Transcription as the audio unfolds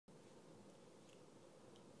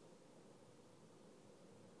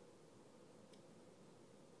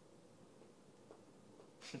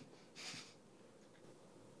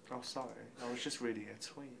Oh, sorry. I was just reading a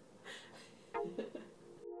tweet.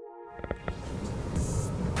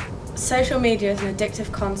 Social media is an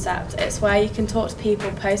addictive concept. It's where you can talk to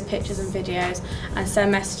people, post pictures and videos, and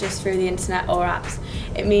send messages through the internet or apps.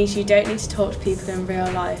 It means you don't need to talk to people in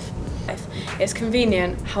real life. It's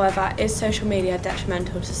convenient, however, is social media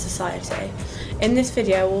detrimental to society? In this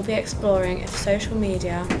video, we'll be exploring if social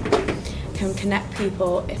media can connect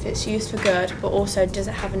people, if it's used for good, but also does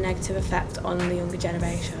it have a negative effect on the younger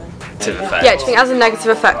generation? Yeah, do you think it has a negative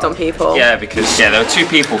effect on people? Yeah, because there were two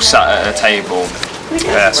people sat at a table,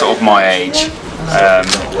 sort of my age,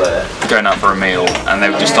 going out for a meal, and they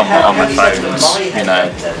were just on their phones, you know,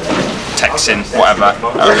 texting, whatever.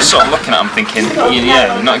 And I was just sort of looking at them thinking,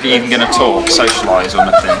 yeah, you're not even going to talk, socialise or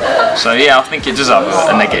nothing. So yeah, I think it does have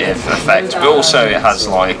a negative effect, but also it has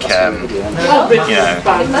like, you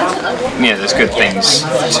know, there's good things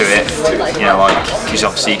to it, you know, like, because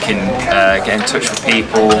obviously you can get in touch with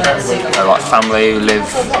people, like family who live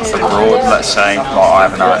abroad, let's say. Like I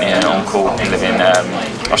have an auntie and uncle who live in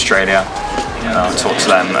Australia. I talk to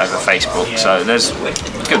them over Facebook, so there's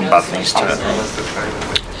good and bad things to it.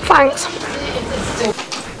 Thanks.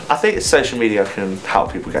 I think social media can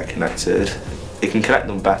help people get connected. It can connect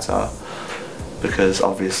them better because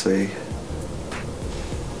obviously,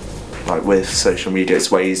 like with social media,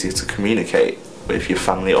 it's way easier to communicate with your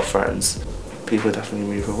family or friends. People definitely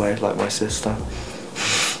move away, like my sister.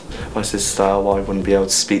 My sister, well, I wouldn't be able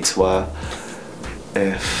to speak to her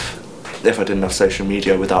if I didn't have social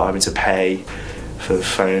media without having to pay for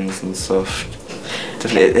phones and stuff.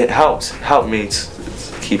 Definitely, it helped me to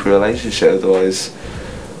keep a relationship. Otherwise,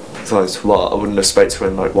 what? I wouldn't have spoke to her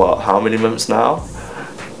in like what? How many months now?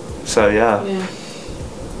 So yeah.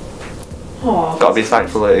 Aww, gotta be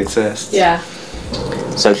thankful it exists. Yeah.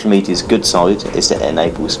 Social media's good side is that it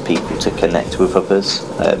enables people to connect with others,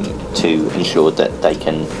 to ensure that they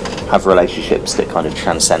can have relationships that kind of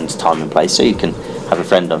transcend time and place. So you can have a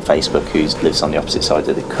friend on Facebook who lives on the opposite side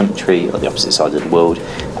of the country or the opposite side of the world,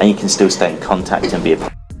 and you can still stay in contact and be a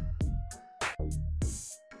part.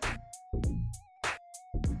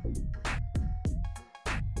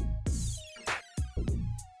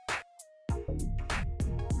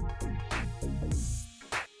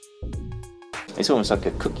 It's almost like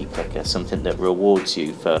a cookie clicker, something that rewards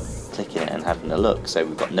you for clicking it and having a look. So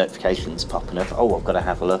we've got notifications popping up. Oh, I've got to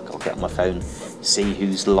have a look. I'll get on my phone, see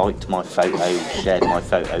who's liked my photo, shared my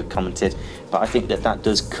photo, commented. But I think that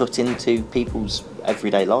does cut into people's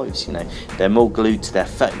everyday lives. You know, they're more glued to their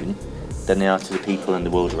phone than they are to the people in the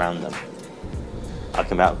world around them. I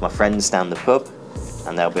come out with my friends down the pub,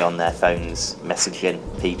 and they'll be on their phones messaging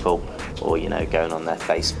people, or you know, going on their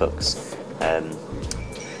Facebooks.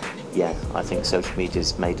 Yeah, I think social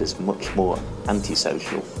media's made us much more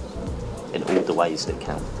antisocial in all the ways that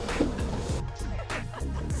count.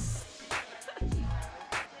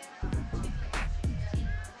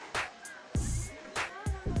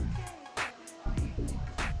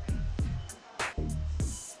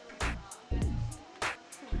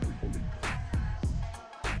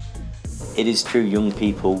 It is true, young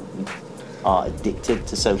people are addicted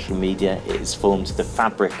to social media. It has formed the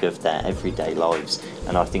fabric of their everyday lives,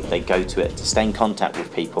 and I think they go to it to stay in contact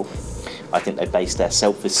with people. I think they base their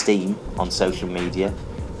self-esteem on social media,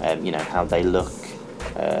 you know, how they look,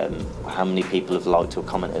 how many people have liked or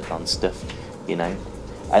commented on stuff, you know.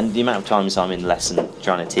 And the amount of times I'm in lesson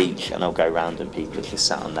trying to teach and I'll go around and people are just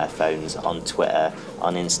sat on their phones, on Twitter,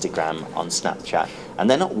 on Instagram, on Snapchat, and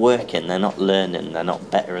they're not working, they're not learning, they're not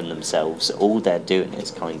bettering themselves. All they're doing is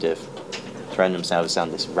kind of throwing themselves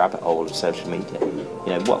down this rabbit hole of social media.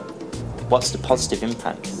 You know, what's the positive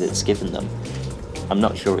impact that it's given them? I'm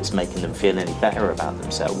not sure it's making them feel any better about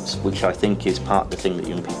themselves, which I think is part of the thing that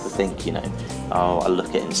young people think, you know. Oh, I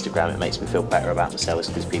look at Instagram, it makes me feel better about myself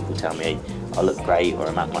because people tell me I look great, or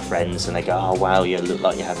I'm at my friends and they go, oh wow, you look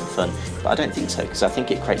like you're having fun. But I don't think so, because I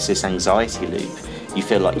think it creates this anxiety loop. You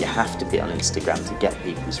feel like you have to be on Instagram to get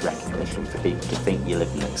people's recognition, for people to think you're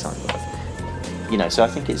living an exciting life. You know, so I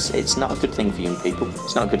think it's not a good thing for young people.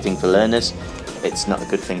 It's not a good thing for learners. It's not a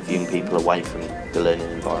good thing for young people away from the learning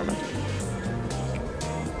environment.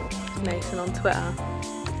 Nathan on Twitter.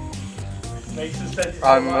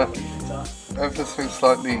 I'm ever so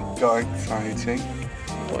slightly got anxiety.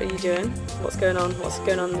 What are you doing? What's going on? What's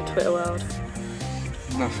going on in the Twitter world?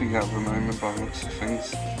 Nothing at the moment by lots of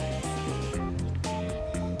things.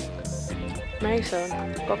 Mason,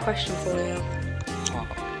 I've got a question for you.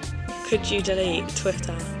 Could you delete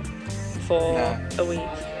Twitter for a week?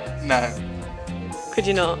 No. Could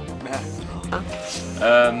you not? No.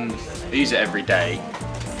 I use it every day,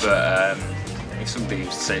 but if somebody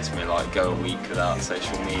was to say to me like go a week without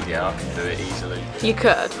social media, I could do it easily. You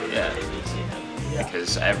could? Yeah.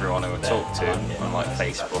 Because everyone I would talk to on like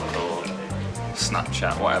Facebook or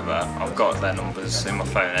Snapchat, whatever, I've got their numbers in my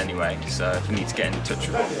phone anyway, so if I need to get in touch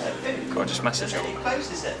with them, I'll just message them.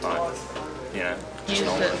 Like, you know, just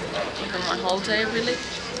Use it for my whole day, really.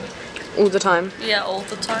 All the time? Yeah, all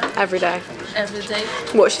the time. Every day? Every day.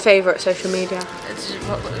 What's your favourite social media? It's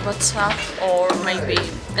WhatsApp or maybe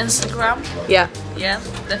Instagram. Yeah. Yeah,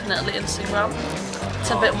 definitely Instagram. It's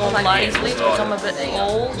a bit more lively, become a bit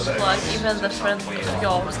old, like even the friend of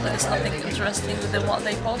yours, there's nothing interesting within what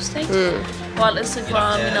they're posting. While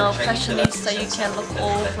Instagram, you know, fashionista, you can look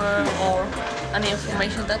over or any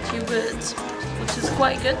information that you would, which is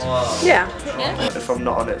quite good. Yeah. Yeah. If I'm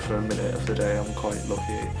not on it for a minute of the day, I'm quite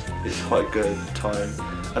lucky. It's quite good time.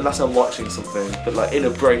 Unless I'm watching something, but like in a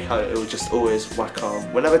breakout, it will just always whack on.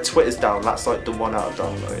 Whenever Twitter's down, that's like the one out of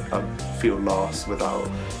download. I feel lost without.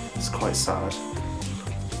 It's quite sad.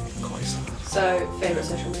 So, favourite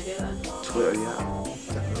social media then? Twitter, yeah,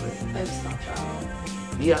 definitely. Over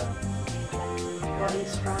Snapchat? Yeah. Or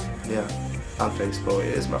Instagram? Yeah, and Facebook,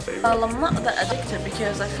 it is my favourite. Well, I'm not that addicted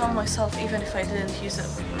because I found myself, even if I didn't use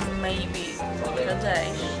it maybe like a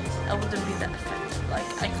day, I wouldn't be that affected.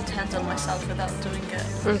 Like, I could handle myself without doing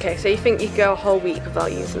it. Okay, so you think you could go a whole week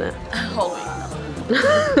without using it? A whole week,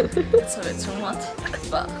 no. It's a bit too much,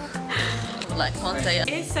 but like one day.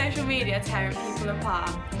 Is social media tearing people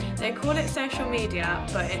apart? They call it social media,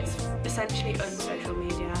 but it's essentially unsocial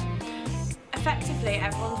media. Effectively,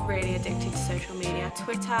 everyone's really addicted to social media,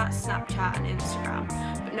 Twitter, Snapchat and Instagram,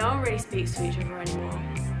 but no one really speaks to each other anymore.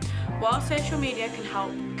 While social media can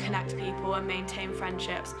help connect people and maintain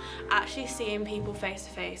friendships, actually seeing people face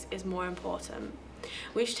to face is more important.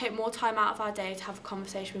 We should take more time out of our day to have a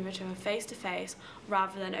conversation with each other face to face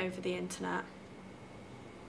rather than over the internet.